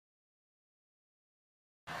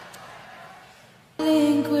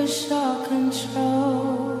relinquish all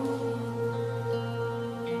control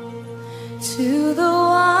to the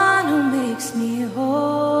one who makes me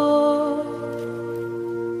whole.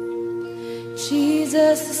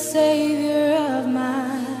 Jesus, the Savior of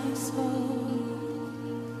my soul,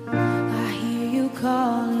 I hear you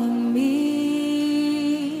calling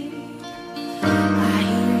me. I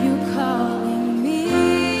hear you calling me.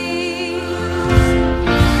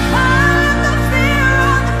 I let the fear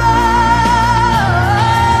on the bone,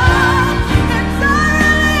 and I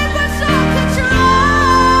relinquish all control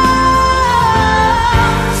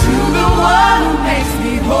to the one who makes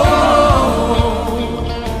me whole.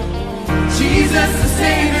 Jesus, the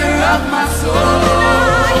Savior of my soul.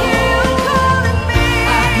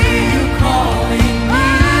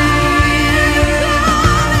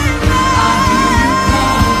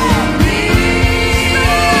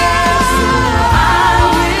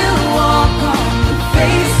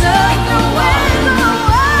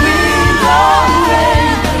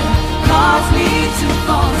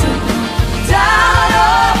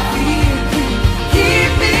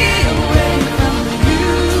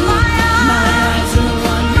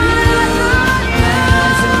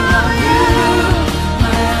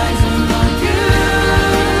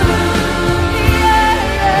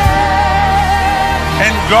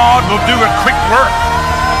 God will do a quick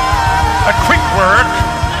work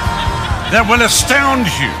that will astound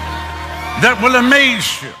you, that will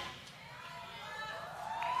amaze you.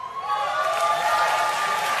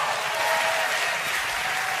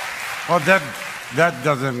 Well, that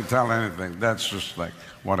doesn't tell anything. That's just like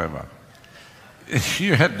whatever. If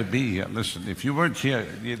you had to be here, listen, if you weren't here,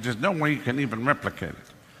 there's no way you can even replicate it.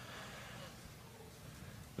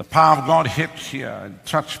 The power of God hit here and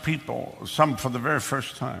touched people, some for the very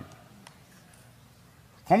first time.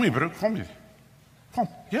 Kom hier, broer, kom hier. Kom,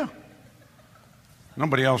 yeah.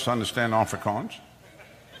 Nobody else understands Afrikaans.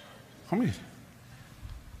 Kom hier.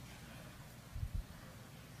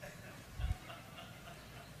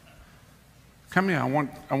 Come here,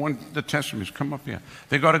 I want the testimonies. Come up here.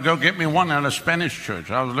 They got to go get me one out of Spanish church.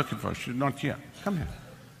 I was looking for her. She's not here. Come here.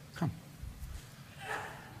 Come.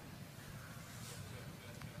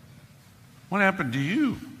 What happened to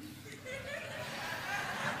you?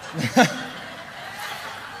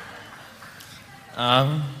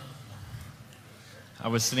 I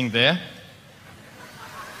was sitting there.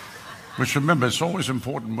 Which remember, it's always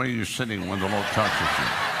important where you're sitting when the Lord touches you.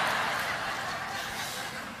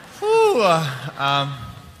 Whew, I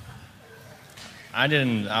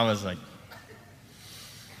was like,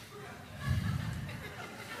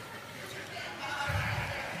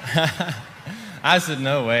 I said,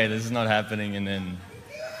 no way, this is not happening. And then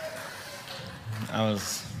I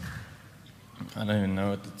don't even know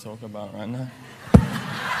what to talk about right now.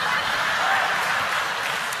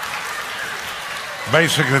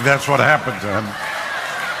 Basically, that's what happened to him.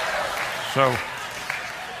 So,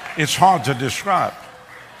 it's hard to describe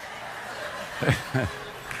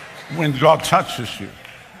when God touches you.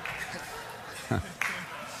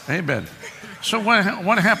 Amen. So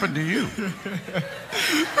what happened to you?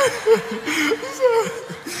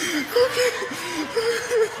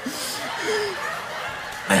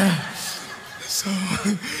 So,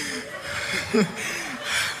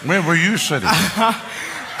 where were you sitting?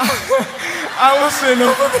 I was sitting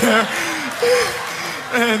over there,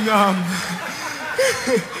 and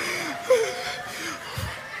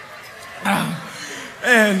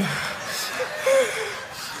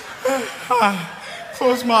I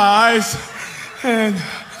closed my eyes, and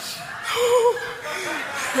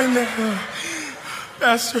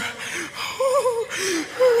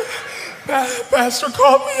Pastor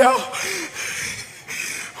called me out,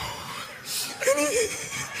 and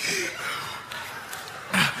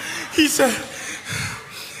he said,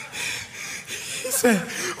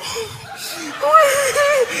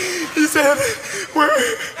 where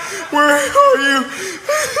are you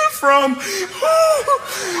from?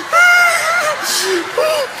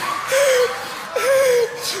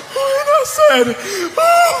 And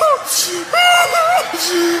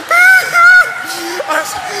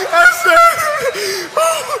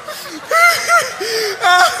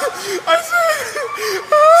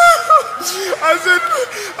I said,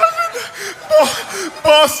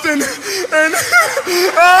 Boston, and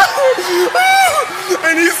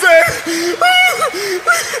he said,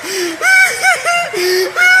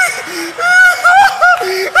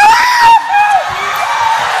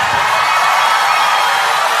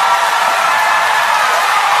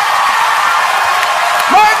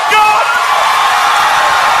 My God!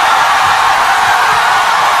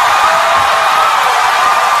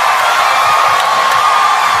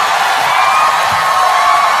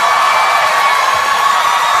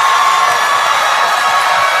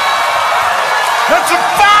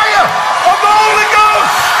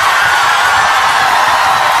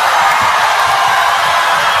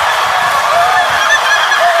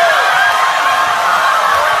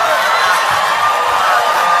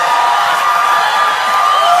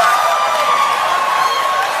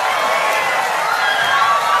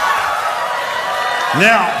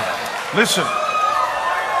 Now, listen.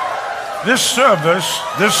 This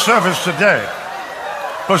service today,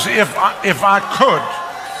 because if I could,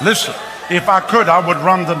 listen, if I could, I would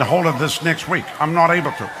run the whole of this next week. I'm not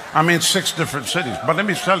able to. I'm in 6 different cities. But let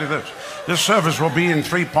me tell you this. This service will be in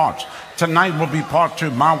 3 parts. Tonight will be part 2.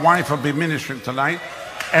 My wife will be ministering tonight.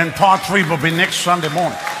 And part 3 will be next Sunday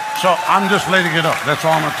morning. So I'm just letting it up. That's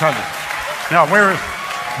all I'm going to tell you. Now,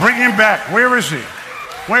 bring him back. Where is he?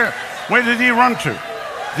 Where did he run to?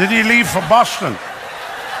 Did he leave for Boston?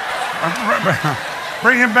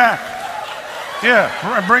 Bring him back. Yeah,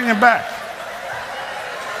 bring him back.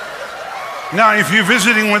 Now, if you're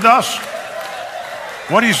visiting with us,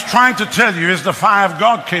 what he's trying to tell you is the fire of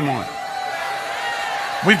God came on.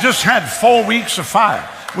 We've just had 4 weeks of fire.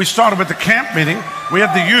 We started with the camp meeting, we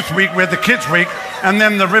had the youth week, we had the kids week, and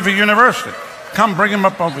then the River University. Come, bring him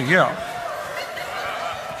up over here.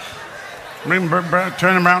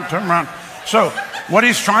 Turn him around. So, what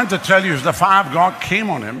he's trying to tell you is the fire of God came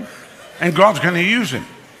on him, and God's going to use him.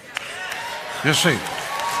 You see.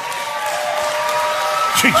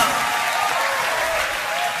 Jesus.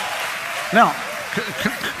 Now,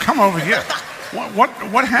 come over here.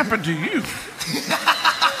 What happened to you?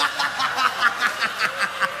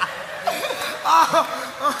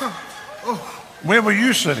 Where were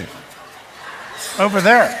you sitting? Over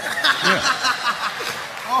there. Yeah.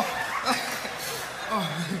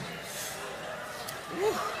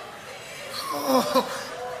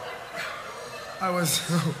 I was.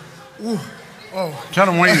 Tell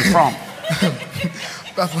them where you're from.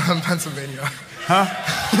 Bethlehem, Pennsylvania. Huh?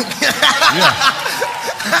 Yeah.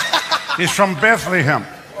 He's from Bethlehem,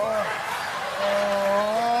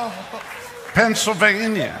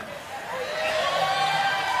 Pennsylvania.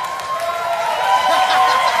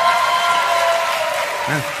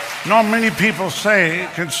 And not many people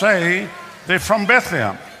can say they're from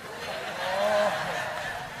Bethlehem.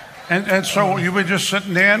 And so you were just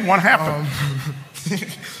sitting there, and what happened?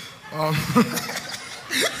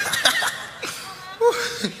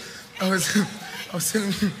 I was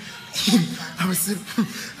sitting.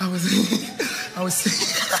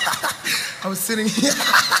 I was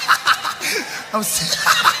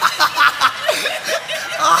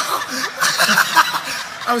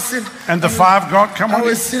sitting. And the fire of God come on you? I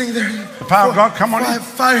was sitting there. The power of God come on you?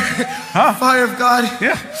 Fire. Huh? Fire of God.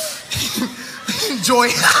 Yeah. Joy.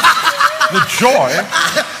 The joy.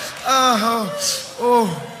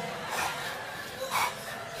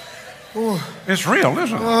 It's real,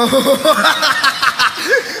 isn't it?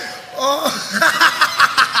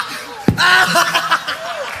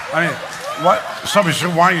 I mean, what? Somebody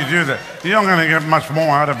said, why you do that? You're not going to get much more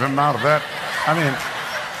out of that. I mean,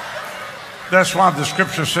 that's why the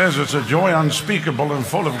scripture says it's a joy unspeakable and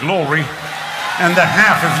full of glory, and the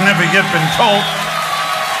half has never yet been told,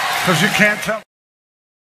 because you can't tell.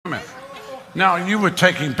 Now, you were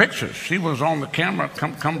taking pictures. She was on the camera.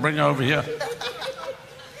 Come bring her over here.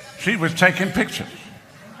 She was taking pictures.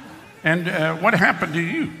 And what happened to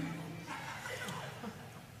you?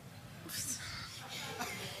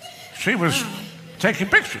 She was taking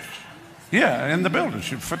pictures. Yeah, in the building.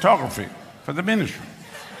 She photography for the ministry.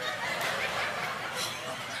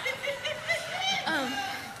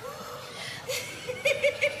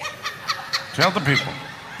 Tell the people.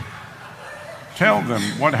 Tell them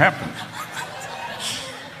what happened.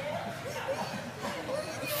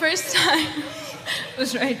 First time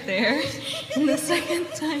was right there, and the second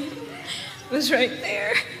time was right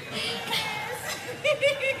there.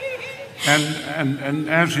 And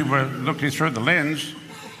as you were looking through the lens,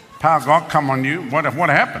 power of God come on you. What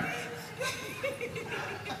happened?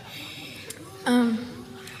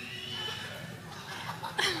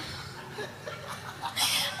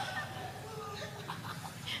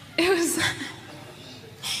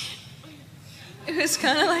 It was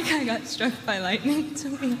kind of like I got struck by lightning, to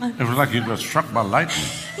be honest. It was like you got struck by lightning.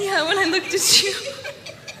 Yeah, when I looked at you.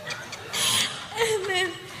 And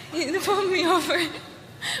then you pulled me over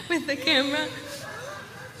with the camera,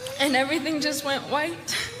 and everything just went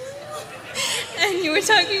white. And you were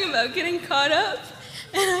talking about getting caught up,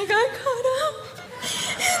 and I got caught up.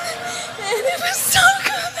 And it was so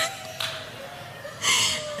good.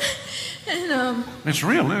 And it's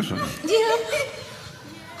real, isn't it? Yeah.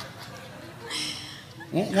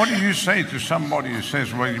 What do you say to somebody who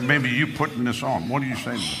says, well, maybe you putting this on? What do you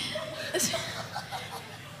say to them?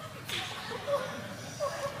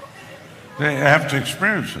 They have to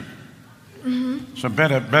experience it. Mm-hmm. So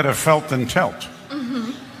better felt than telt.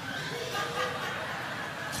 Mm-hmm.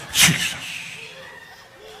 Jesus.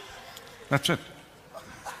 That's it.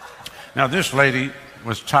 Now, this lady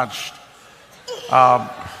was touched.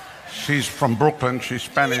 She's from Brooklyn. She's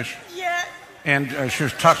Spanish. Yeah. And she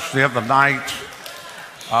was touched the other night,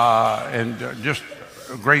 and just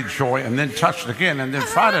great joy, and then touched again. And then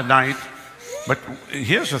Friday night, but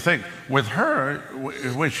here's the thing, with her,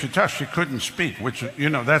 when she touched, she couldn't speak, which, you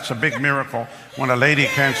know, that's a big miracle when a lady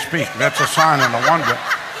can't speak. That's a sign and a wonder.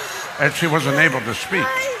 And she wasn't able to speak.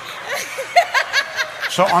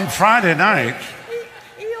 So on Friday night,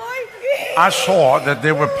 I saw that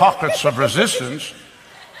there were pockets of resistance,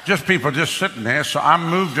 just people just sitting there. So I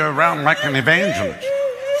moved her around like an evangelist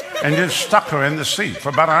and just stuck her in the seat. For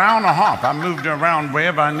about an hour and a half, I moved her around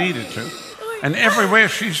wherever I needed to. And everywhere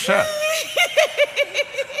she sat,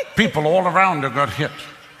 people all around her got hit.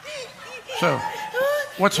 So,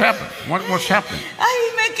 what's happened? What's happening?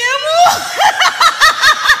 ¡Ay, me quemo!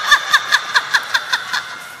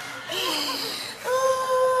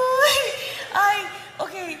 Ay,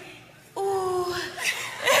 okay.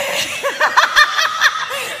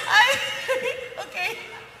 Ay, okay.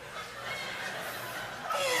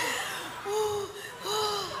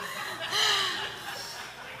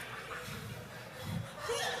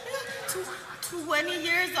 20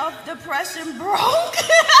 years of depression broke.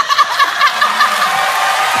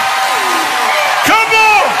 Come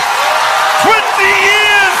on! 20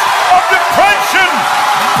 years of depression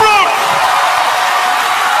broke!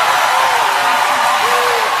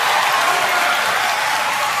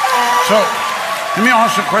 So, let me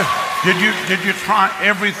ask you a question. Did you try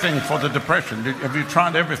everything for the depression? Have you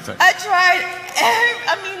tried everything? I tried,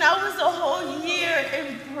 I was a whole year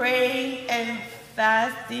in praying and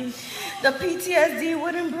fasting. The PTSD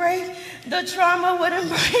wouldn't break, the trauma wouldn't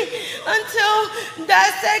break until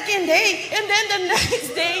that second day, and then the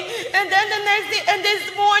next day, and then the next day, and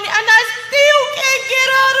this morning, and I still can't get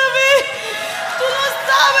out of it. Tú no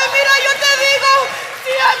sabes, mira, yo te digo,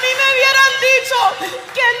 si a mí me hubieran dicho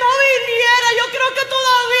que no viniera, yo creo que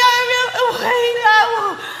todavía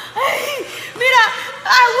mira,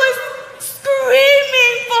 I was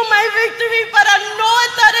screaming for my victory para no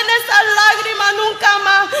estar en esa lágrima nunca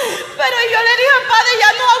más. Pero yo le dije al Padre,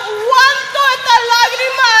 ya no aguanto esta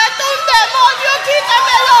lágrima, esto es un demonio,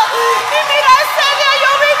 quítamelo. Y mira, ese día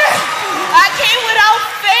yo vine, I came without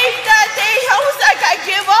faith that day. I was like, I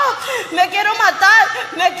give up, me quiero matar,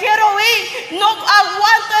 me quiero ir, no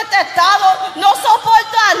aguanto este estado, no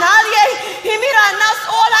soporto a nadie. Y mira, and that's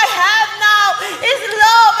all I have now is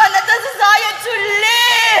love and the desire to live.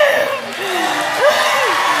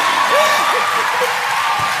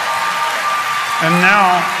 And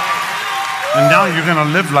now you're going to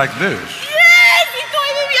live like this. Yes, y estoy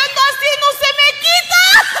viviendo así, no se me quita.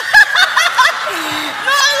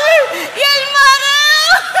 No, y el mareo,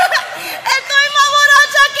 estoy más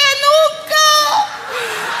borracha que nunca.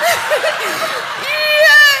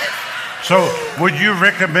 Yes. So, would you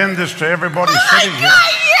recommend this to everybody sitting here?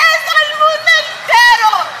 Yes, al mundo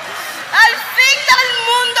entero. Al fin del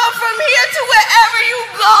mundo, from here to wherever you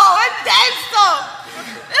go, and then some.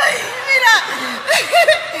 Mira,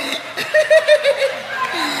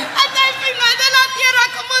 hasta el final de la tierra,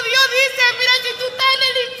 como Dios dice, mira, si tú estás en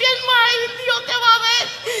el infierno, ahí Dios te va a ver.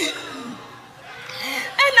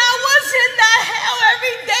 And I was in that hell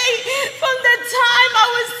every day from the time I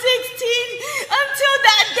was 16 until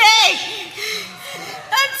that day.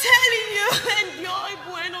 I'm telling you, and Dios es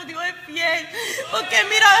bueno, Dios es fiel, porque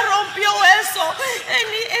mira, rompió eso. And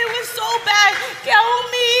it was so bad que aún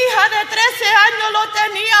mi hija de 13 años lo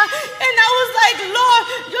tenía. And I was like, Lord,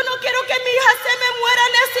 yo no quiero que mi hija se me muera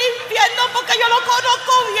en ese infierno porque yo lo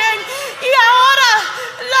conozco bien. Y ahora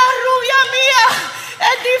la rubia mía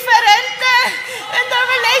es diferente, and the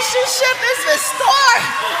relationship is restored.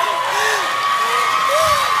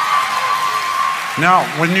 Now,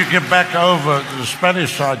 when you get back over to the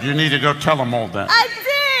Spanish side, you need to go tell them all that. I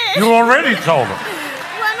did. You already told them.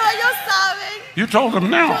 Bueno, ellos saben. You told them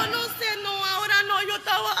now. Yo no sé, no, ahora no. Yo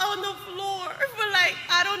estaba on the floor for like,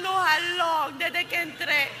 I don't know how long, desde que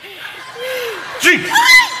entré. Gee.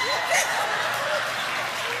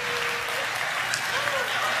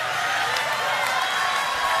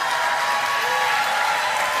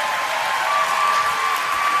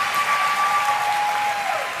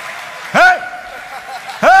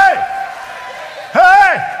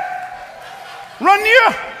 Run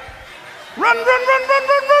here! Run!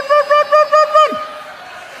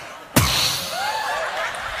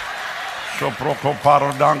 Soproko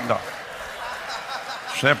parodangda.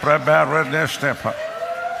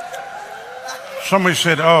 Somebody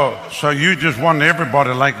said, oh, so you just want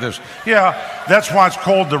everybody like this. Yeah, that's why it's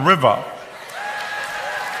called the river.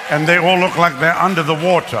 And they all look like they're under the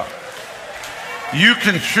water. You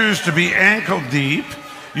can choose to be ankle deep.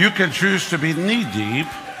 You can choose to be knee deep.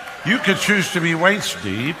 You can choose to be waist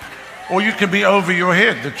deep, or you can be over your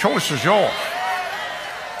head. The choice is yours.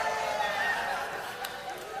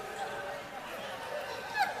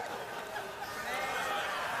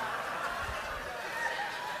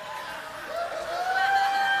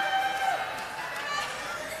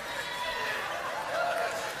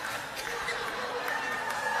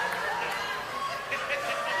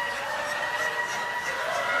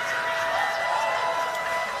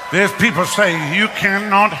 There's people say you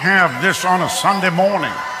cannot have this on a Sunday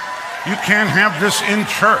morning. You can't have this in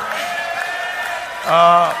church.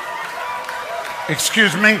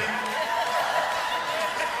 Excuse me?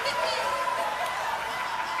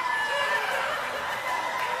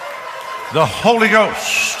 The Holy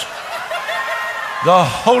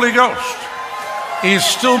Ghost is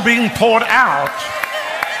still being poured out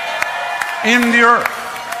in the earth.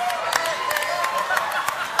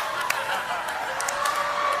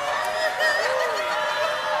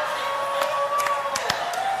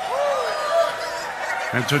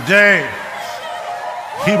 And today,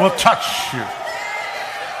 He will touch you.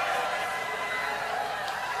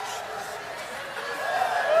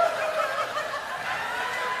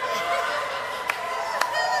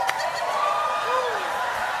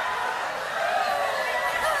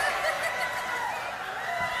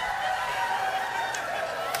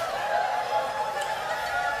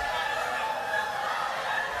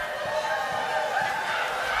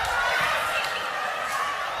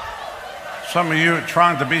 Some of you are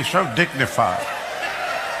trying to be so dignified.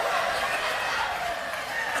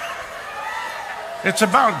 It's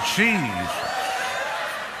about Jesus.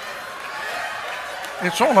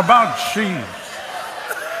 It's all about Jesus.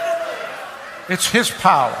 It's His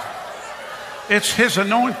power. It's His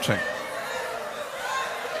anointing.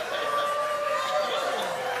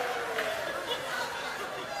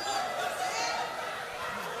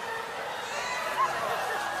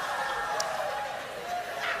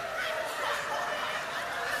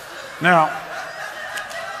 Now,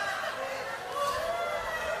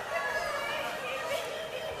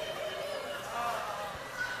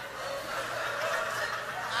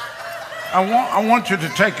 I want you to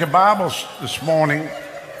take your Bibles this morning,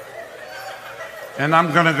 and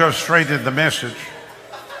I'm going to go straight to the message.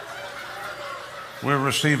 We'll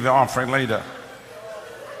receive the offering later.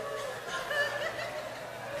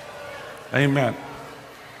 Amen.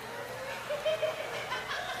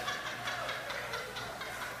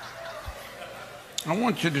 I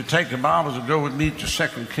want you to take your Bibles and go with me to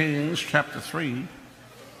 2 Kings chapter 3.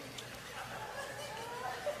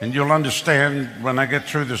 And you'll understand when I get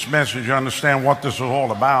through this message, you understand what this is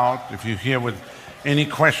all about. If you're here with any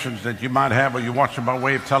questions that you might have, or you're watching by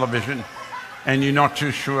way of television and you're not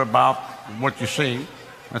too sure about what you're seeing,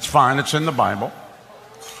 that's fine. It's in the Bible.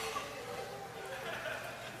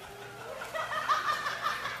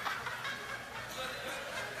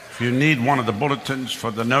 If you need one of the bulletins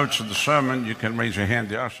for the notes of the sermon, you can raise your hand.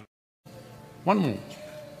 The usher. One more.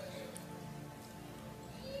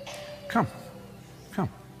 Come.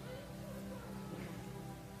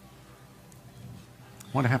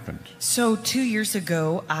 What happened? So 2 years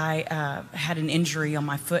ago, I had an injury on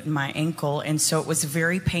my foot and my ankle, and so it was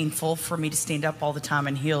very painful for me to stand up all the time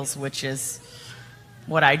in heels, which is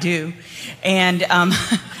what I do. And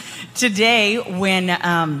today, when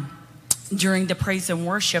during the praise and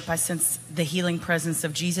worship, I sensed the healing presence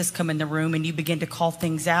of Jesus come in the room, and you begin to call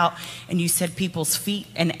things out, and you said people's feet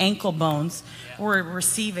and ankle bones were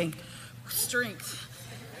receiving strength.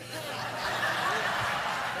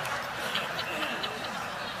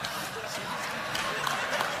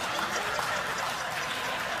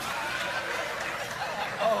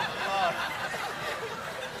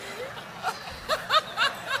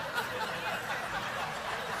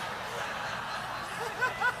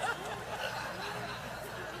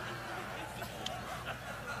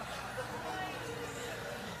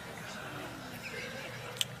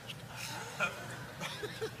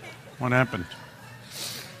 What happened?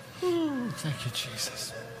 Ooh, thank you,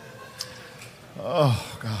 Jesus.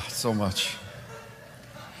 Oh, God, so much.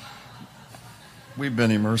 We've been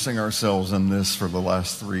immersing ourselves in this for the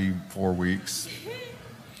last 3-4 weeks.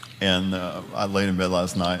 And I laid in bed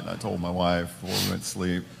last night and I told my wife before we went to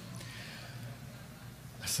sleep,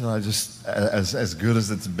 I said, I just, as good as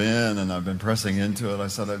it's been and I've been pressing into it, I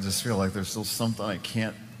said, I just feel like there's still something I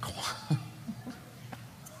can't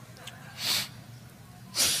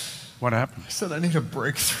What happened? I said, I need a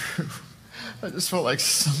breakthrough. I just felt like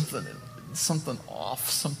something off,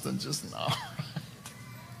 something just not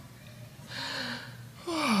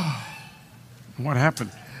right. What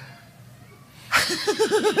happened? I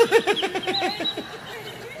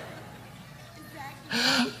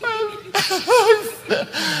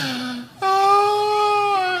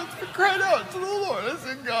cried out to the Lord. I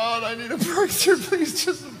said, God, I need a breakthrough. Please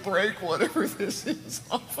just break whatever this is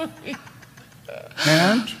off of me.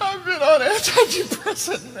 And? I've been on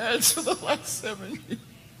antidepressant meds for the last 7 years.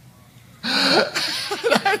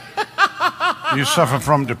 You suffer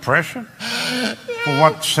from depression? For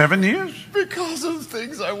what, 7 years? Because of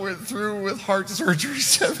things I went through with heart surgery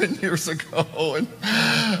 7 years ago. And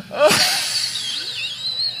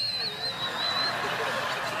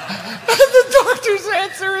doctor's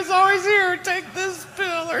answer is always here. Take this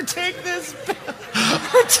pill or take this pill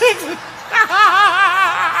or take this.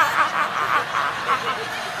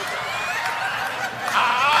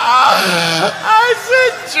 I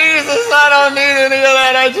said, Jesus, I don't need any of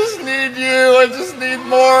that. I just need you. I just need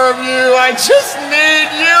more of you. I just need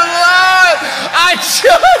you, Lord. I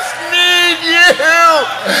just need you.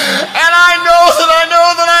 And I know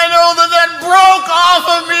that broke off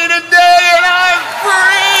of me today, and I'm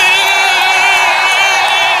free.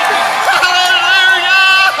 Hallelujah.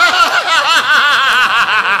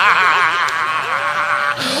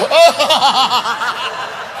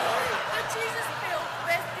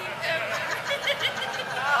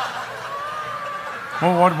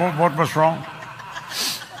 Well, what was wrong?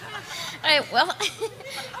 All right, well,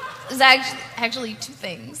 there's actually two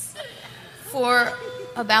things. For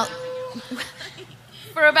about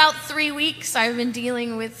 3 weeks, I've been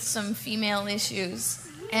dealing with some female issues,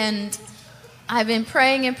 and I've been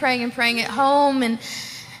praying and praying and praying at home, and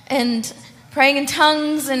praying in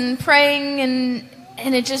tongues and praying,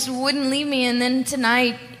 and it just wouldn't leave me. And then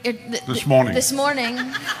tonight, This morning,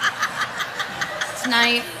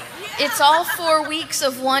 tonight. It's all 4 weeks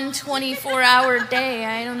of one 24-hour day.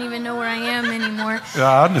 I don't even know where I am anymore. Yeah,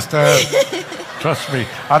 I understand. Trust me.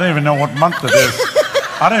 I don't even know what month it is.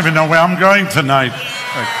 I don't even know where I'm going tonight.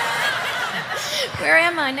 Where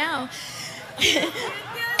am I now?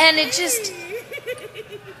 And it just,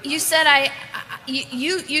 you said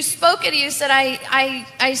you spoke it. You said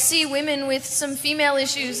I see women with some female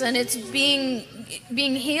issues, and it's being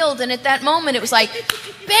healed. And at that moment, it was like,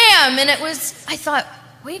 bam! And I thought,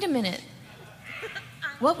 wait a minute.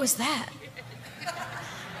 What was that?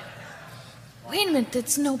 Wait a minute,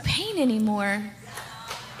 that's no pain anymore.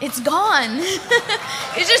 It's gone.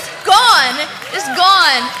 It's just gone. It's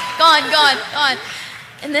gone. Gone.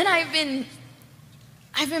 And then I've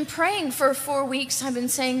been praying for 4 weeks. I've been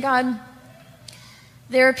saying, God,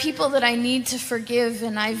 there are people that I need to forgive,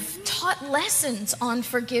 and I've taught lessons on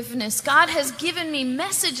forgiveness. God has given me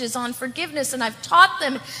messages on forgiveness, and I've taught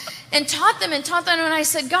them and taught them and taught them. And I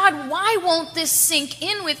said, God, why won't this sink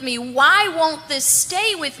in with me? Why won't this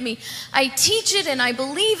stay with me? I teach it and I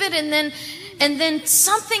believe it, and then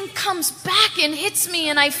something comes back and hits me,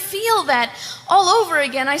 and I feel that all over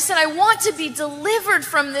again. I said, I want to be delivered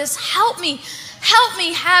from this. Help me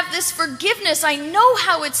have this forgiveness. I know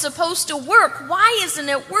how it's supposed to work. Why isn't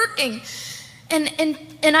it working? And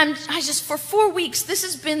I just, for 4 weeks, this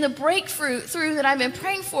has been the breakthrough that I've been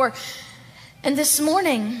praying for. And this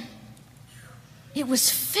morning, it was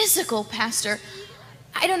physical, Pastor.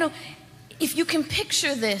 I don't know if you can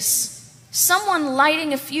picture this. Someone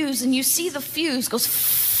lighting a fuse, and you see the fuse goes,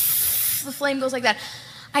 the flame goes like that.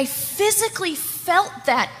 I physically felt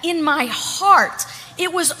that in my heart.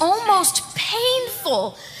 It was almost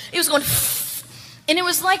painful. It was going, and it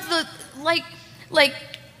was like like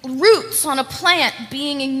roots on a plant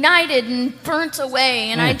being ignited and burnt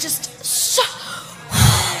away. And I just,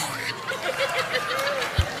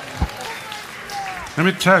 let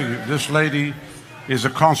me tell you, this lady is a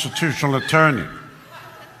constitutional attorney.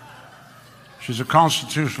 She's a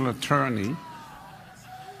constitutional attorney.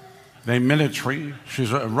 They're military.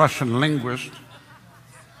 She's a Russian linguist.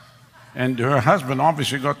 And her husband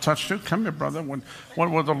obviously got touched too. Come here, brother.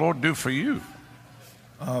 What will the Lord do for you?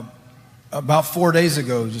 About 4 days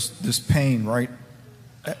ago, just this pain right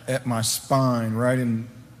at my spine,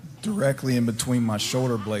 directly in between my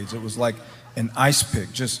shoulder blades. It was like an ice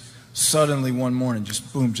pick. Just suddenly one morning,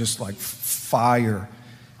 just boom, just like fire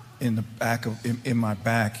in the back in my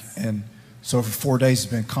back. And so for 4 days,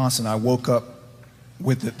 it's been constant. I woke up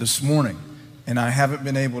with it this morning, and I haven't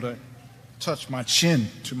been able to touch my chin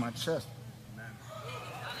to my chest.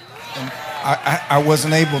 And I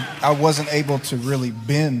wasn't able to really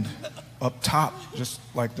bend up top. Just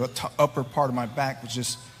like the upper part of my back was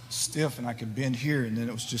just stiff, and I could bend here, and then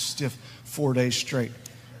it was just stiff 4 days straight.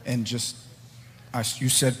 And just, you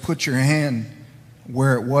said put your hand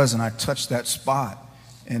where it was, and I touched that spot.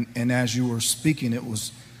 And as you were speaking, it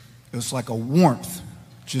was like a warmth,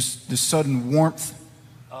 just this sudden warmth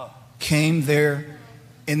came there,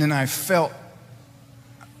 and then I felt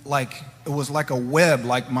like it was like a web,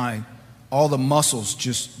 like all the muscles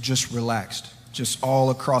just relaxed, just all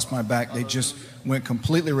across my back. They just went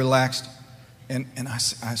completely relaxed, and I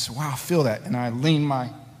said, wow, I feel that. And I leaned my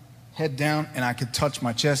head down, and I could touch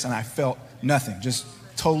my chest, and I felt nothing, just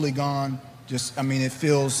totally gone. It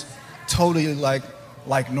feels totally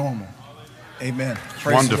like normal. Amen.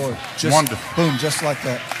 Praise Wonderful. the Lord. Just wonderful. Boom, just like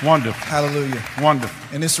that. Wonderful. Hallelujah.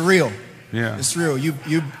 Wonderful. And it's real. Yeah. It's real.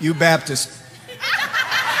 You Baptists.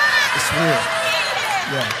 It's real.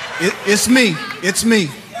 Yeah. It's me. It's me.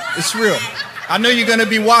 It's real. I know you're going to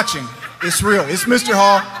be watching. It's real. It's Mr.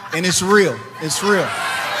 Hall, and it's real. It's real.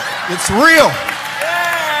 It's real.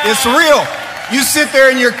 It's real. You sit there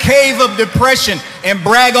in your cave of depression and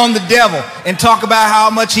brag on the devil and talk about how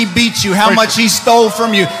much he beat you, how much he stole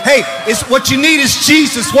from you. Hey, it's what you need is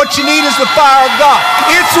Jesus. What you need is the fire of God.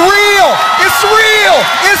 It's real. It's real.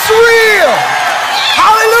 It's real.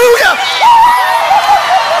 Hallelujah.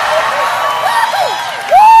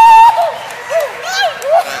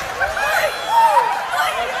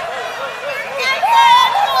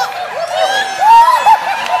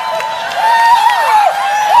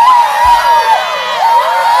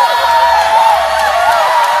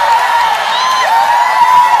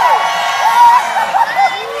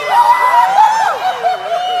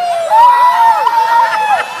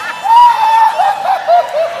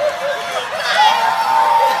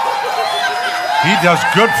 He does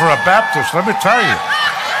good for a Baptist, let me tell you.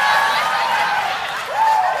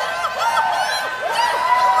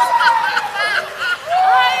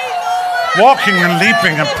 Walking and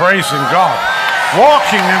leaping and praising God.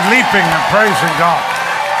 Walking and leaping and praising God.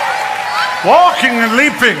 Walking and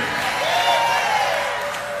leaping.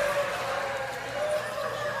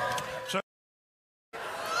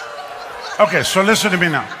 Okay, so listen to me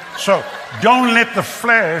now. So don't let the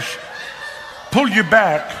flesh pull you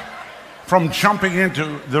back from jumping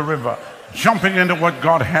into the river, jumping into what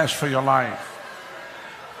God has for your life.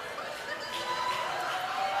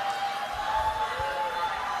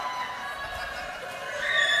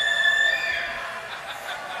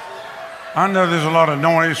 I know there's a lot of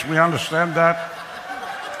noise, we understand that,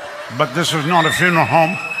 but this is not a funeral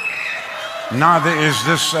home, neither is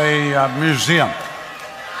this a museum.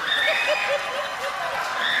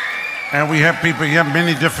 And we have people here,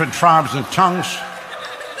 many different tribes and tongues.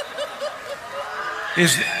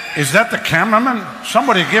 Is that the cameraman?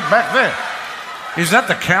 Somebody get back there. Is that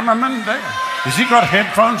the cameraman there? Has he got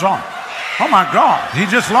headphones on? Oh my God, he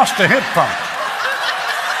just lost the headphones.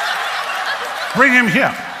 Bring him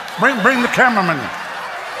here. Bring the cameraman in.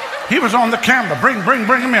 He was on the camera. Bring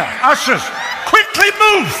him here. Ushers, quickly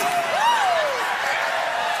move.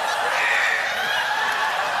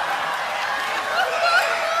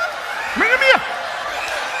 Bring him here.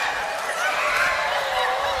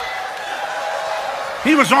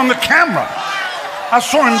 He was on the camera. I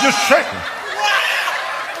saw him just shaking.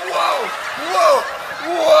 Whoa, whoa,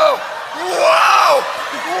 whoa, whoa, whoa,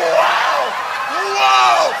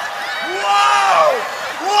 whoa, whoa,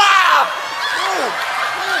 wow.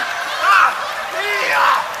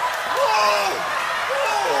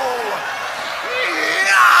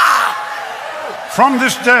 From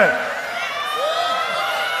this day,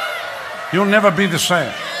 you'll never be the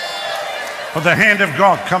same. But the hand of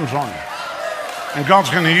God comes on you. And God's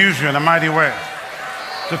going to use you in a mighty way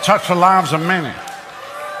to touch the lives of many.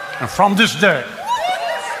 And from this day,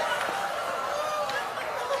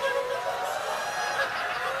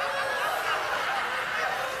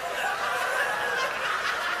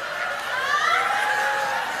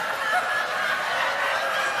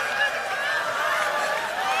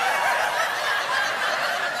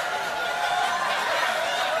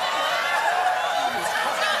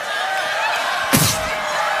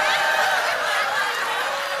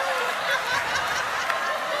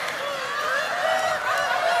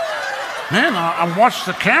 man, I watched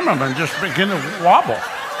the cameraman just begin to wobble.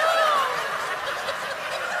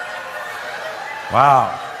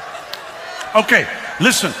 Wow. Okay,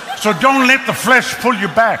 listen. So don't let the flesh pull you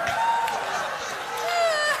back.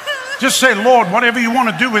 Just say, Lord, whatever you want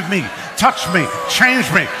to do with me, touch me, change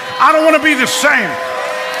me. I don't want to be the same.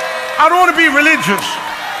 I don't want to be religious.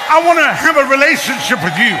 I want to have a relationship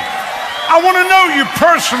with you. I want to know you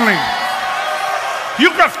personally.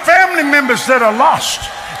 You've got family members that are lost.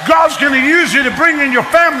 God's going to use you to bring in your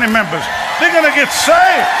family members. They're going to get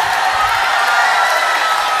saved.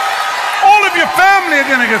 All of your family are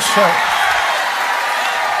going to get saved.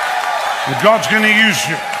 And God's going to use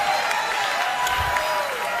you.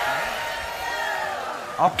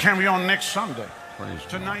 I'll carry on next Sunday. Praise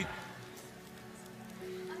tonight.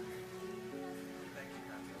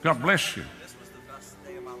 God bless you. This was the best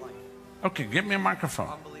day of my life. Okay, give me a microphone.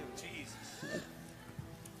 Unbelievable. Jesus.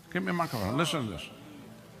 Give me a microphone. Listen to this.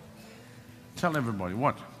 Tell everybody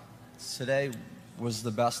what? Today was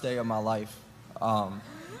the best day of my life. I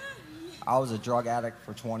was a drug addict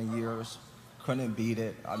for 20 years. Couldn't beat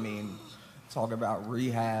it. I mean, talk about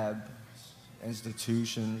rehab,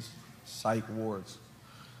 institutions, psych wards.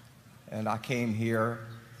 And I came here.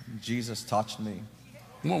 Jesus touched me.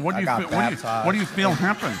 Well, what do you feel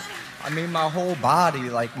happened? I mean, my whole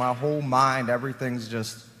body, like my whole mind, everything's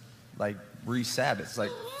just like reset. It's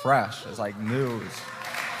like fresh. It's like new.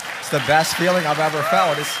 It's the best feeling I've ever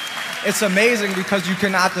felt. It's amazing because you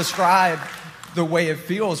cannot describe the way it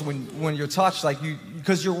feels when you're touched, like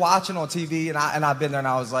because you're watching on TV, and I've been there, and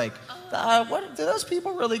I was like, what, do those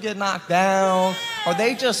people really get knocked down? Are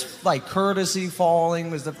they just like courtesy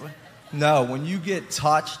falling? No, when you get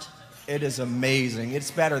touched, it is amazing. It's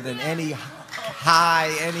better than any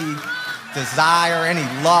high, any desire, any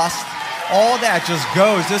lust. All that just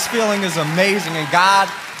goes. This feeling is amazing, and God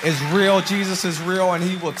is real. Jesus is real, and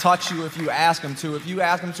he will touch you if you ask him to. If you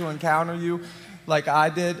ask him to encounter you like I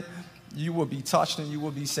did, you will be touched and you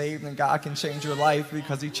will be saved, and God can change your life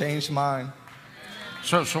because he changed mine.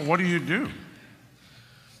 So what do you do?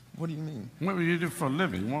 What do you mean? What do you do for a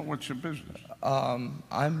living? What's your business?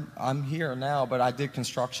 I'm here now, but I did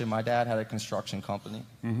construction. My dad had a construction company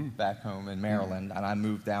back home in Maryland, and I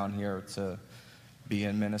moved down here to be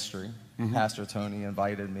in ministry. Pastor Tony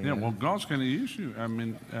invited me. Yeah, well, God's going to use you. I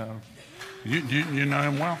mean, you know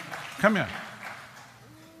him well. Come here.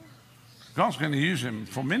 God's going to use him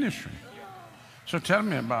for ministry. So tell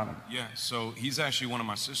me about him. Yeah, so he's actually one of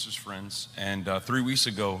my sister's friends, and 3 weeks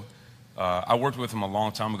ago, I worked with him a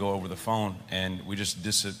long time ago over the phone, and he just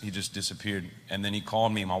disappeared. And then he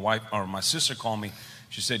called me. My sister called me.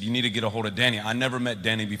 She said, "You need to get a hold of Danny." I never met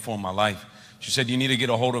Danny before in my life. She said, "You need to get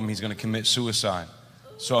a hold of him. He's going to commit suicide."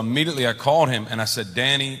 So immediately I called him and I said,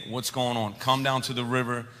 "Danny, what's going on? Come down to the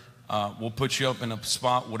river. We'll put you up in a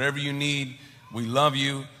spot, whatever you need. We love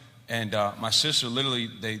you." And my sister, literally,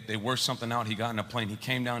 they worked something out. He got in a plane. He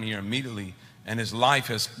came down here immediately, and his life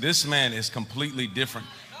this man is completely different.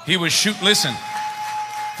 He was listen,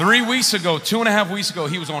 3 weeks ago, 2.5 weeks ago,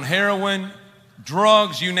 he was on heroin,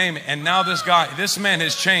 drugs, you name it. And now this man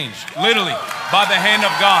has changed, literally, by the hand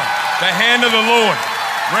of God, the hand of the Lord,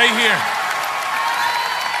 right here.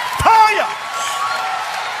 Fire!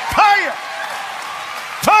 Fire!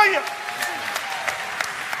 Fire!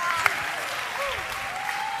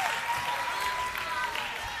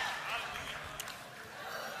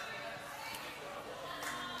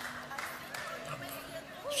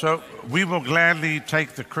 So we will gladly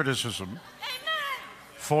take the criticism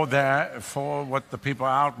for what the people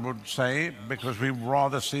out would say, because we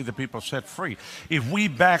rather see the people set free. If we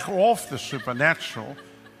back off the supernatural,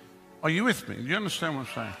 are you with me? Do you understand what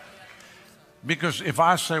I'm saying? Because if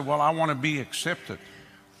I say, well, I want to be accepted,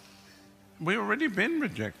 we've already been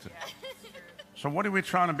rejected. So what are we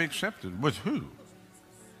trying to be accepted? With who?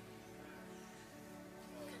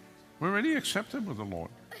 We're already accepted with the Lord.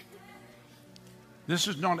 This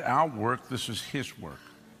is not our work, this is his work.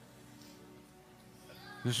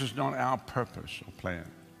 This is not our purpose or plan.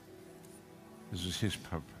 This is his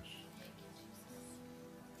purpose.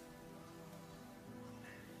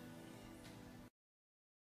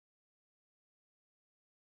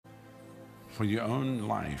 For your own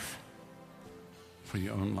life. For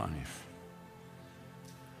your own life.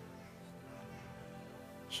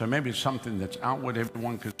 So maybe it's something that's outward,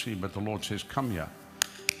 everyone can see, but the Lord says, "Come here.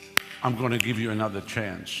 I'm going to give you another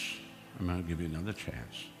chance. I'm going to give you another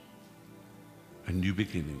chance. A new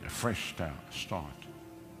beginning, a fresh start.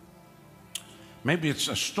 Maybe it's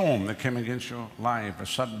a storm that came against your life, a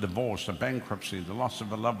sudden divorce, a bankruptcy, the loss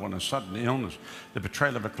of a loved one, a sudden illness, the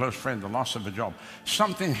betrayal of a close friend, the loss of a job.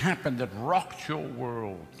 Something happened that rocked your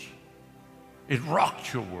world. It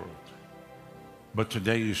rocked your world. But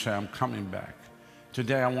today you say, I'm coming back.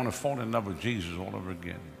 Today I want to fall in love with Jesus all over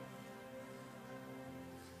again.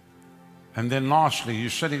 And then lastly, you're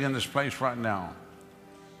sitting in this place right now,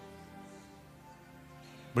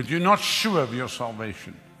 but you're not sure of your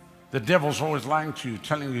salvation. The devil's always lying to you,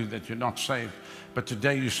 telling you that you're not saved. But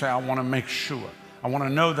today you say, I want to make sure. I want to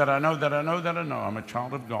know that I know that I know that I know I'm a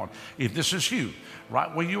child of God. If this is you, right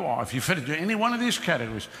where you are, if you fit into any one of these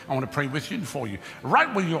categories, I want to pray with you and for you. Right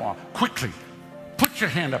where you are, quickly, put your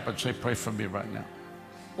hand up and say, pray for me right now.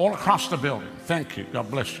 All across the building. Thank you. God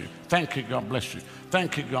bless you. Thank you. God bless you.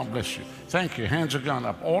 Thank you. God bless you. Thank you. Hands are gone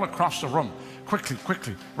up. All across the room. Quickly,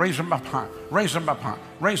 quickly. Raise them up high. Raise them up high.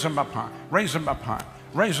 Raise them up high. Raise them up high.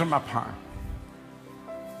 Raise them up high.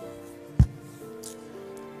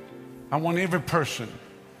 I want every person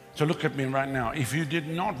to look at me right now. If you did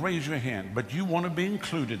not raise your hand, but you want to be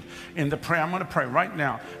included in the prayer, I'm going to pray right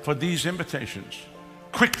now for these invitations.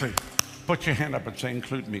 Quickly, put your hand up and say,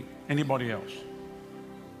 include me. Anybody else?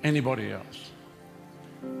 Anybody else?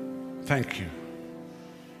 Thank you.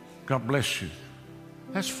 God bless you.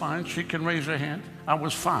 That's fine. She can raise her hand. I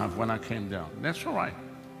was 5 when I came down. That's all right.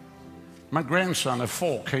 My grandson at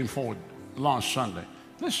 4 came forward last Sunday.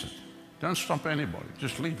 Listen, don't stop anybody.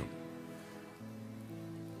 Just leave them.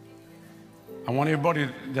 I want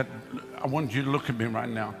you to look at me right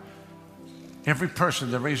now. Every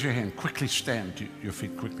person that raise your hand, quickly stand to your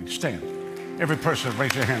feet, quickly stand. Every person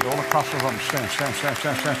raise your hand all across the room. Stand, stand, stand,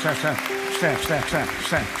 stand, stand, stand, stand, stand, stand, stand,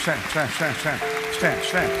 stand, stand, stand, stand, stand, stand,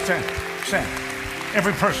 stand, stand, stand.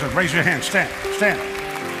 Every person raise your hand, stand, stand,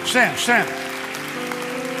 stand, stand.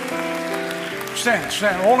 Stand,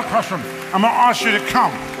 stand, all across the room. I'm going to ask you to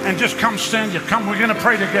come and just come stand here. Come, we're going to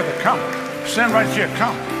pray together. Come, stand right here.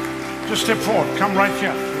 Come, just step forward. Come right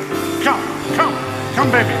here. Come, come,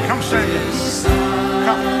 come, baby. Come stand here.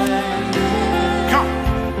 Come, come,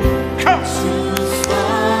 come,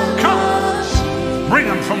 come. Bring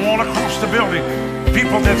them from all across the building.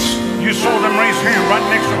 People that you saw them raise hand right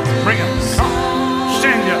next to them. Bring them. Come,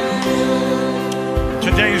 stand here.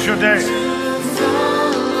 Today is your day.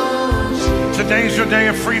 Today is your day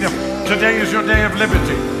of freedom. Today is your day of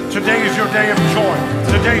liberty. Today is your day of joy.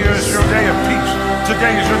 Today is your day of peace.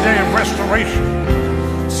 Today is your day of restoration.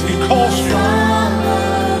 He calls you.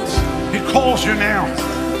 He calls you now.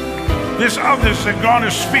 There's others that God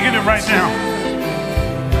is speaking to right now.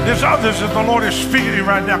 There's others that the Lord is speaking to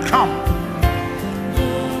right now. Come.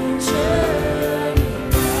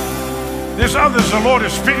 There's others the Lord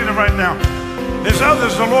is speaking to right now. There's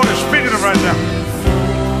others the Lord is speaking to right now.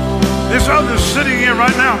 There's others sitting here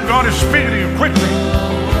right now. God is speaking to you quickly.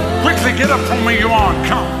 Quickly get up from where you are.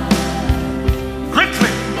 Come.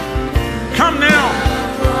 Quickly. Come now.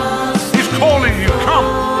 He's calling you. Come.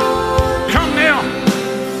 Come now.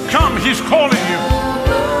 Come. He's calling you.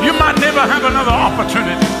 You might never have another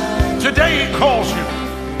opportunity. Today he calls you.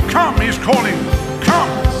 Come. He's calling you. Come.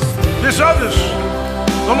 There's others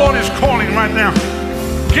the Lord is calling right now.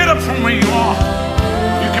 Get up from where you are.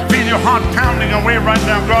 Feel your heart pounding away right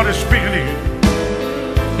now. God is speaking to you.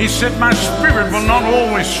 He said, my spirit will not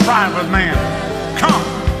always strive with man. Come.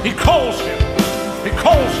 He calls you. He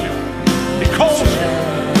calls you. He calls you.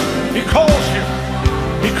 He calls you.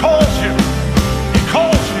 He calls you. He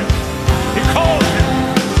calls you. He calls you.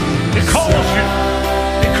 He calls you.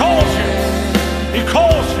 He calls you. He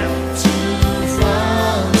calls you.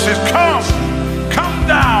 He says, come. Come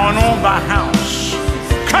down all the house.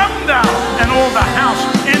 Come down and all the house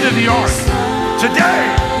into the ark. Today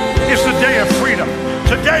is the day of freedom.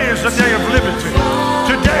 Today is the day of liberty.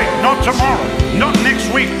 Today, not tomorrow, not next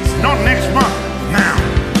week, not next month. Now,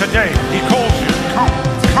 today, he calls you. Come,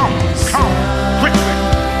 come, come. Quickly,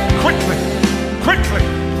 quickly, quickly.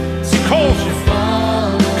 He calls you.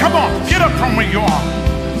 Come on, get up from where you are.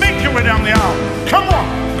 Make your way down the aisle. Come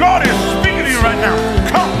on, God is speaking to you right now.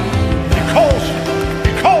 Come. He calls you.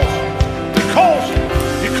 He calls you. He calls you.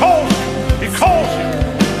 He calls you. He calls you.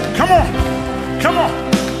 Come on. Come on.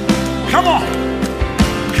 Come on.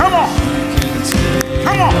 Come on.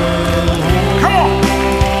 Come on. Come on.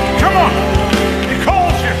 Come on. He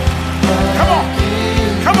calls you. Come on.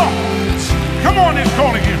 Come on. Come on, he's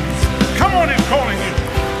calling you. Come on, he's calling you.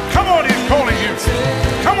 Come on, he's calling you.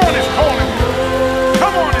 Come on, he's calling you.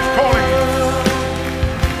 Come on, he's calling you.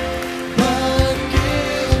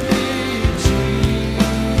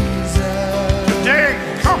 Today,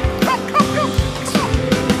 come.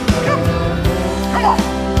 Come on.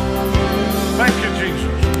 Thank you,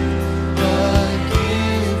 Jesus.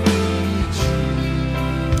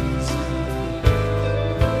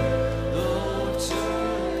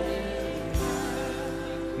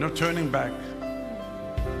 No turning back.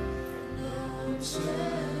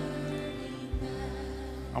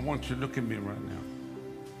 I want you to look at me right now.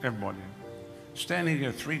 Everybody. Standing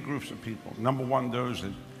here, three groups of people. Number one, those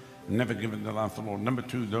that never given their life to the Lord. Number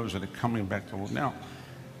two, those that are coming back to the Lord. Now,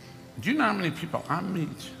 do you know how many people I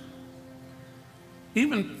meet?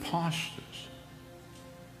 Even pastors.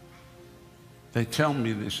 They tell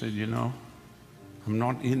me, they said, you know, I'm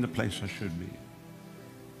not in the place I should be.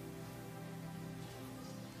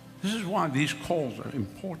 This is why these calls are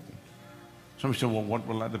important. Somebody said, well, what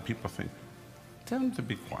will other people think? Tell them to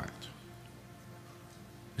be quiet.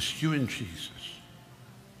 It's you and Jesus.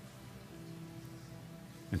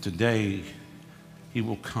 And today, he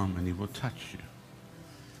will come and he will touch you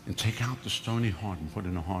and take out the stony heart and put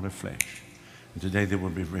in a heart of flesh. And today there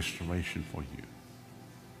will be restoration for you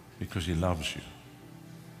because he loves you.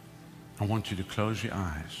 I want you to close your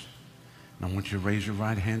eyes and I want you to raise your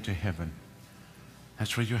right hand to heaven.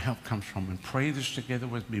 That's where your help comes from. And pray this together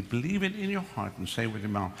with me. Believe it in your heart and say with your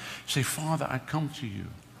mouth. Say, Father, I come to you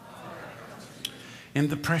in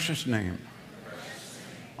the precious name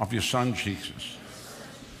of your Son, Jesus.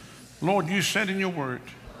 Lord, you said in your word,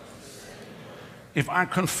 if I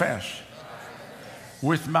confess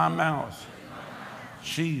with my mouth,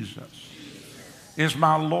 Jesus is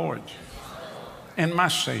my Lord and my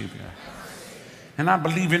Savior, and I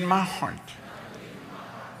believe in my heart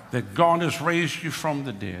that God has raised you from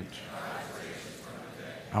the dead,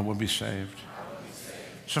 I will be saved.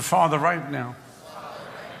 So, Father, right now,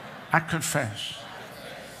 I confess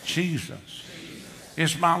Jesus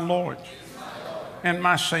is my Lord and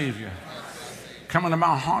my Savior. Come into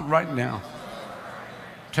my heart right now.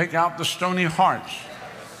 Take out the stony hearts.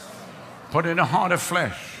 Put in a heart of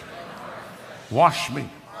flesh. Wash me.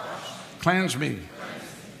 Cleanse me.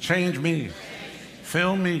 Change me.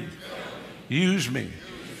 Fill me. Use me.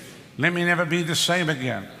 Let me never be the same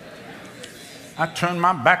again. I turn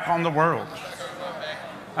my back on the world.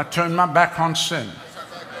 I turn my back on sin.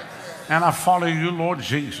 And I follow you, Lord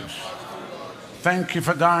Jesus. Thank you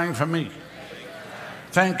for dying for me.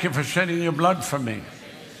 Thank you for shedding your blood for me.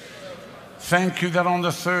 Thank you that on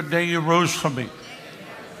the third day you rose for me.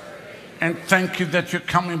 And thank you that you're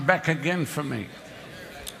coming back again for me.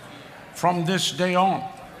 From this day on,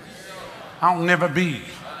 I'll never be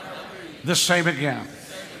the same again.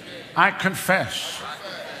 I confess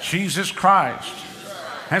Jesus Christ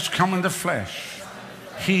has come in the flesh.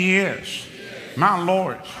 He is my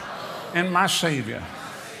Lord and my Savior.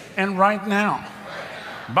 And right now,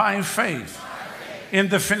 by faith in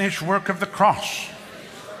the finished work of the cross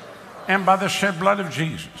and by the shed blood of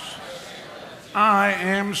Jesus, I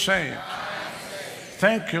am saved.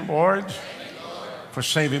 Thank you, Lord, for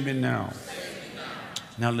saving me now.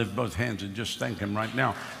 Now lift both hands and just thank him right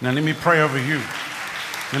now. Now let me pray over you.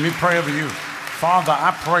 Let me pray over you. Father,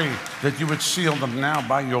 I pray that you would seal them now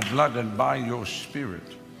by your blood and by your Spirit.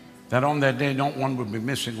 That on that day, not one would be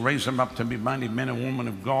missing. Raise them up to be mighty men and women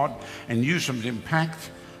of God and use them to impact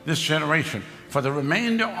this generation for the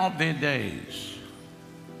remainder of their days,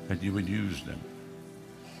 that you would use them.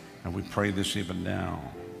 And we pray this even now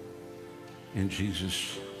in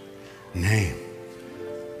Jesus' name.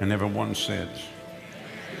 And everyone says,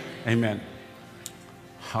 amen.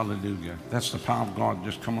 Hallelujah. That's the power of God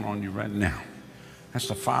just coming on you right now. That's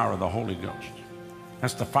the fire of the Holy Ghost.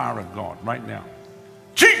 That's the fire of God right now.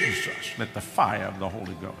 Jesus, let the fire of the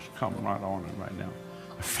Holy Ghost come right on it right now.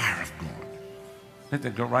 The fire of God. Let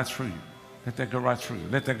that go right through you. Let that go right through you.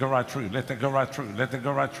 Let that go right through you. Let that go right through you. Let that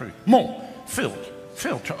go right through you. More.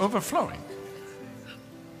 Filled to overflowing.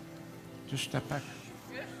 Just step back.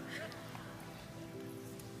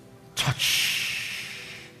 Touch.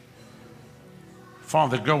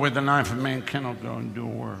 Father, go where the knife of man cannot go and do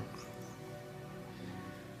work.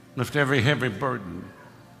 Lift every heavy burden.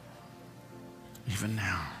 Even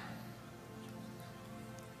now.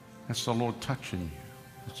 That's the Lord touching you.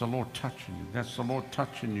 That's the Lord touching you. That's the Lord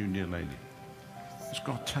touching you, dear lady. It's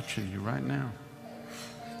God touching you right now.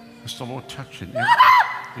 That's the Lord touching you.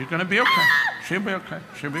 You're going to be okay. She'll be okay.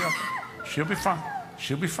 She'll be okay. She'll be fine.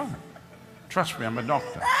 She'll be fine. Trust me, I'm a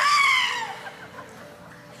doctor.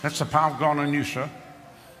 That's the power of God on you, sir.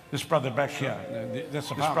 This brother back here. That's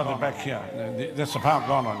the power of God back here. That's the power of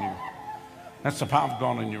God on you. That's the power of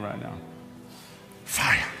God on you right now.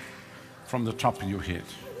 Fire from the top of your head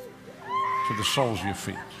to the soles of your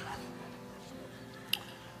feet.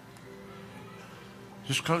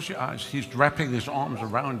 Just close your eyes. He's wrapping his arms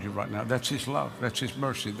around you right now. That's his love. That's his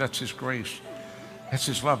mercy. That's his grace. That's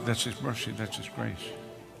his love. That's his mercy. That's his grace.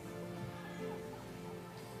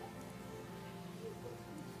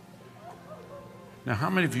 Now, how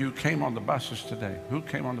many of you came on the buses today? Who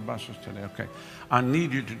came on the buses today? Okay. I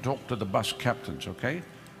need you to talk to the bus captains, okay?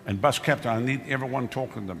 And bus captain, I need everyone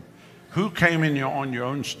talking to them. Who came in on your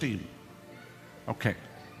own steam? Okay.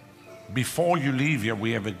 Before you leave here,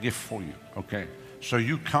 we have a gift for you, okay? So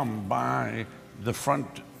you come by the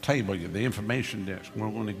front table, the information desk. We're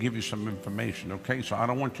going to give you some information, okay? So I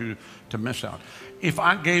don't want you to miss out. If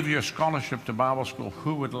I gave you a scholarship to Bible school,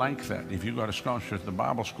 who would like that? If you got a scholarship to the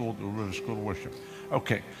Bible school, to River School of Worship.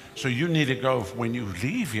 Okay, so you need to go, when you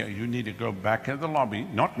leave here, you need to go back in the lobby.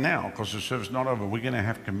 Not now, because the service is not over. We're going to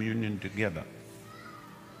have communion together.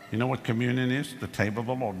 You know what communion is? The table of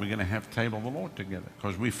the Lord. We're going to have table of the Lord together,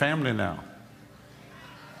 because we're family now.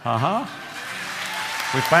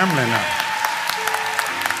 We're family now.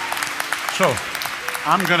 So,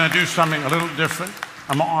 I'm going to do something a little different.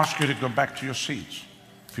 I'm going to ask you to go back to your seats.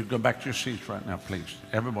 If you go back to your seats right now, please.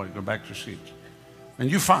 Everybody go back to your seats. And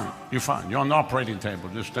you're fine. You're fine. You're on the operating table.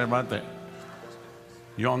 Just stay right there.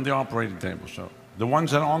 You're on the operating table. So the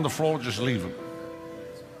ones that are on the floor, just leave them.